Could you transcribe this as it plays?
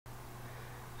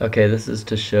Okay, this is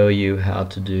to show you how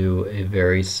to do a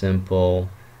very simple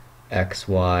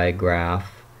XY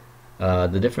graph.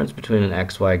 The difference between an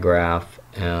XY graph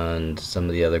and some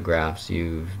of the other graphs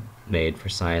you've made for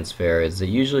science fair is that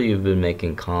usually you've been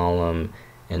making column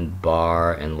and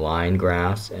bar and line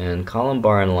graphs, and column,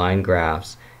 bar, and line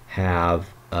graphs have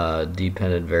a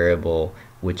dependent variable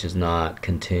which is not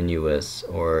continuous,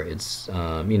 or it's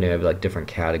you have like different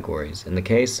categories. In the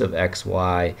case of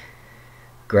XY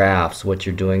graphs, what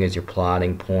you're doing is you're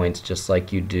plotting points just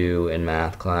like you do in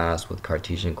math class with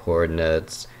Cartesian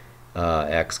coordinates,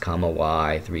 x comma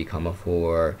y, 3 comma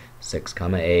 4, 6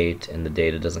 comma 8, and the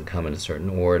data doesn't come in a certain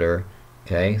order.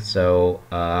 Okay, so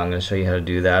I'm going to show you how to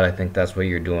do that. I think that's what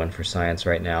you're doing for science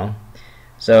right now.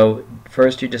 So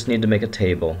first you just need to make a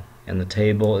table, and the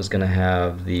table is going to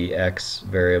have the x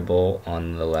variable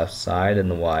on the left side and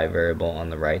the y variable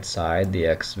on the right side. The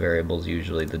x variable is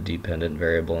usually the dependent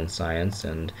variable in science,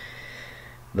 and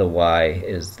the y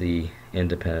is the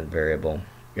independent variable.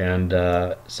 And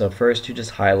so first you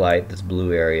just highlight this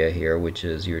blue area here, which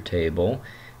is your table,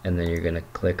 and then you're going to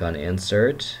click on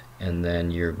Insert, and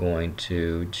then you're going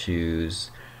to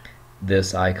choose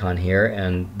this icon here,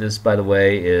 and this, by the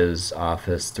way, is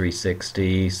Office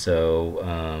 360,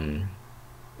 so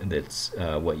it's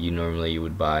what you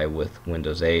would buy with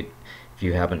Windows 8. If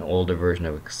you have an older version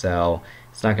of Excel,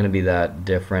 it's not going to be that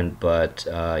different, but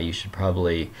you should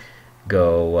probably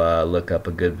go look up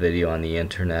a good video on the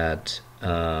internet,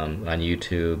 on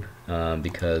YouTube,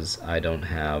 because I don't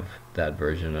have that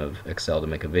version of Excel to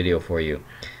make a video for you.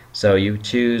 So you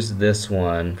choose this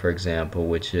one, for example,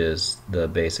 which is the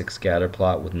basic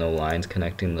scatterplot with no lines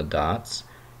connecting the dots.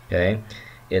 Okay,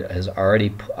 it has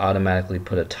already automatically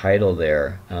put a title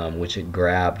there, which it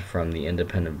grabbed from the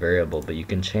independent variable, but you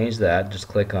can change that. Just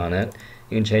click on it.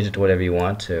 You can change it to whatever you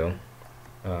want to.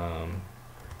 So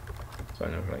I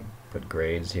know if I put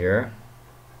grades here,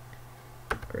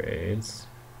 grades.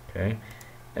 Okay,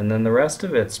 and then the rest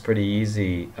of it's pretty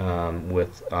easy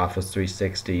with Office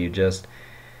 360. You just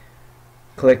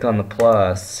click on the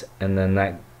plus, and then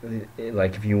that,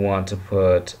 like if you want to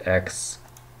put X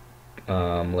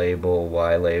label,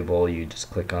 Y label, you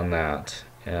just click on that,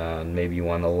 and maybe you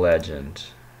want a legend,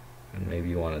 and maybe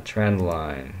you want a trend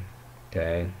line.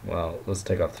 Okay, well, let's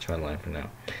take off the trend line for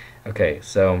now. Okay,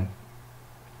 so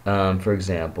for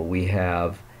example, we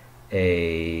have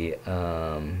a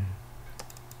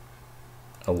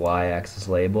y-axis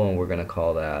label, and we're going to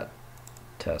call that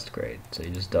test grade. So you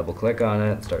just double click on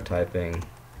it, start typing.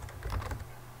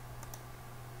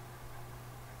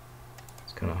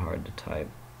 It's kind of hard to type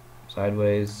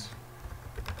sideways,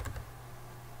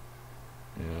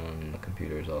 and the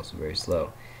computer is also very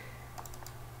slow.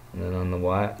 And then on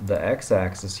the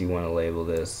x-axis, you want to label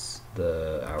this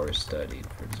the hours studied,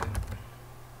 for example.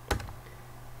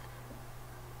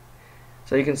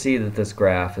 So you can see that this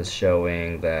graph is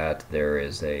showing that there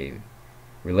is a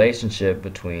relationship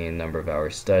between number of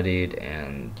hours studied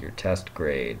and your test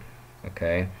grade.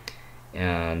 Okay,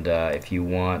 and if you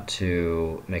want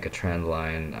to make a trend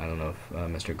line, I don't know if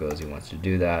Mr. Gozi wants to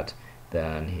do that,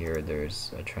 then here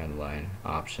there's a trend line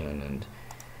option,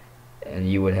 and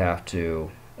you would have to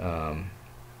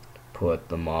put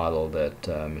the model that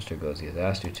Mr. Gozi has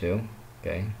asked you to.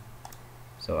 Okay,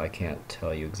 so I can't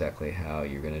tell you exactly how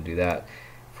you're going to do that.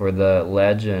 For the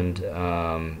legend,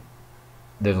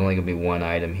 there's only going to be one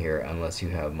item here unless you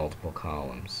have multiple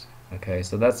columns. Okay,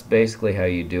 so that's basically how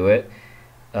you do it.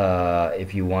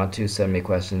 If you want to, send me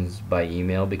questions by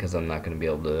email, because I'm not going to be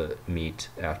able to meet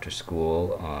after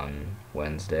school on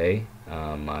Wednesday.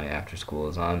 My after school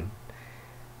is on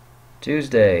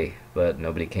Tuesday, but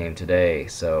nobody came today,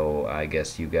 so I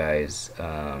guess you guys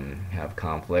have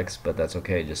conflicts, but that's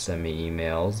okay. Just send me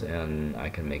emails and I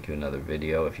can make you another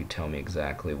video if you tell me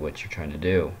exactly what you're trying to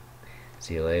do.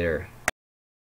 See you later.